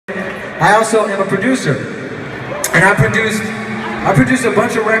I also am a producer, and I produced a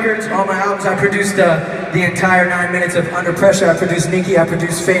bunch of records on my albums. I produced the entire 9 minutes of Under Pressure. I produced Nikki. I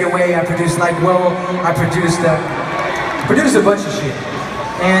produced Fade Away. I produced Like Whoa. I produced a bunch of shit.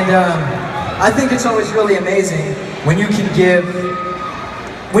 And I think it's always really amazing when you can give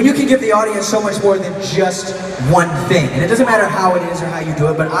the audience so much more than just one thing. And it doesn't matter how it is or how you do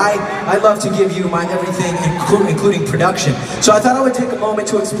it, but I love to give you my everything, including production. So I thought I would take a moment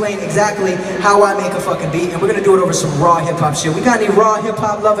to explain exactly how I make a fucking beat, and we're gonna do it over some raw hip-hop shit. We got any raw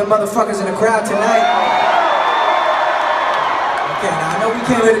hip-hop loving motherfuckers in the crowd tonight? Okay, now I know we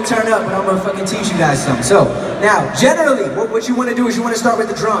can't let it turn up, but I'm gonna fucking teach you guys something. So, now, generally, what you wanna do is you wanna start with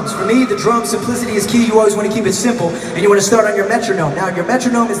the drums. For me, the drum simplicity is key. You always wanna keep it simple, and you wanna start on your metronome. Now, your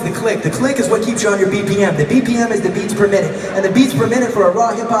metronome is the click. The click is what keeps you on your BPM. The BPM is the beats per minute, and the beats per minute for a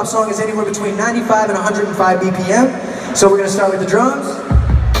raw hip-hop song is anywhere between 95 and 105 BPM. So we're gonna start with the drums.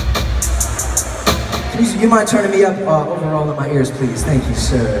 You mind turning me up overall in my ears, please? Thank you,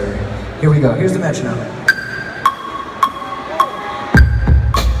 sir. Here we go. Here's the metronome.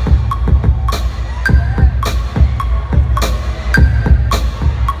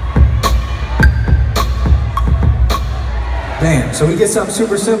 Bam. So we get something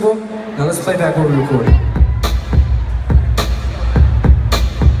super simple. Now let's play back what we recorded.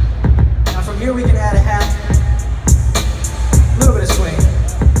 Now from here we can add a hat, a little bit of swing.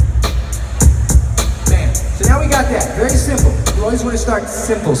 Bam. So now we got that. Very simple. You always want to start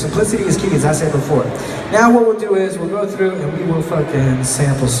simple. Simplicity is key, as I said before. Now what we'll do is we'll go through and we will fucking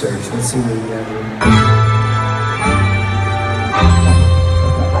sample search. Let's see what we got here.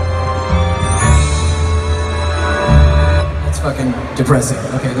 Fucking depressing.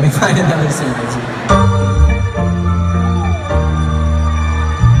 Okay, let me find another sample.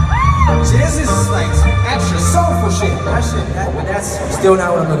 See, this is like extra soulful shit. That's still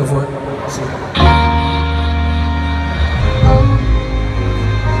not what I'm looking for. You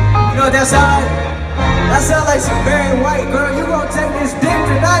know what that sound? That sounds like some Barry White. Girl, you gonna take this dick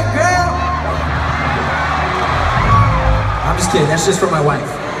tonight, girl? I'm just kidding. That's just for my wife.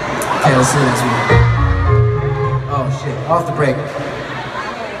 Okay, let's see this one. Oh shit, off the break.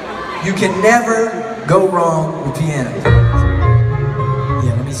 You can never go wrong with piano.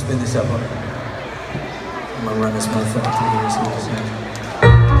 Yeah, let me spin this up on it. I'm gonna run this motherfucker through here and see what this is.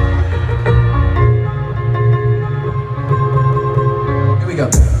 Here we go.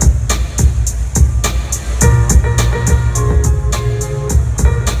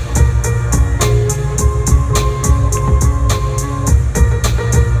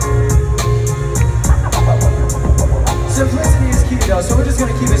 Simplicity is key though, so we're just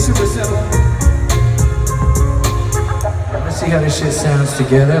gonna keep it super simple. Let's see how this shit sounds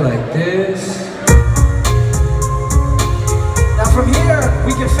together like this. Now from here,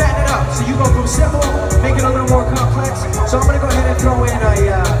 we can fatten it up. So you go from simple, make it a little more complex. So I'm gonna go ahead and throw in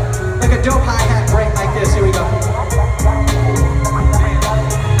like a dope hi-hat break like this. Here we go.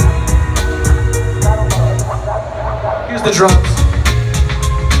 Here's the drums.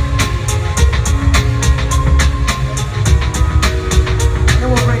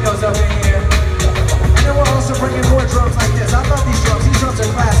 Up in here. And then we'll also bring in more drums like this. I love these drums. These drums are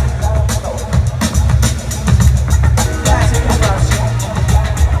classic. Classic hip-hop shit.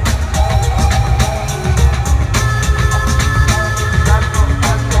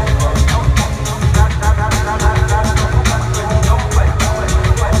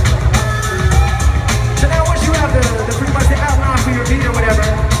 So now once you have the pretty much the outline for your beat or whatever,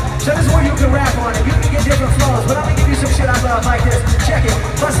 so this is where you can rap on it. You can get different flows, but I'm gonna give you some shit I love like this. Check it.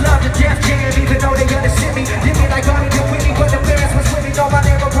 Bust love to Def Jam, even though they understand me. Did me like all they did with me, but the parents was with me. Know my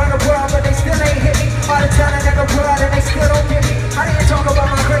name around the world, but they still ain't hit me. All the time I never brought and they still don't get me. I didn't talk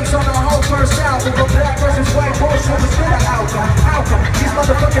about my grace on the whole first album, but black versus white bullshit was still an outcome. These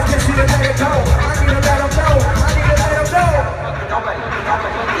motherfuckers can see to let it go.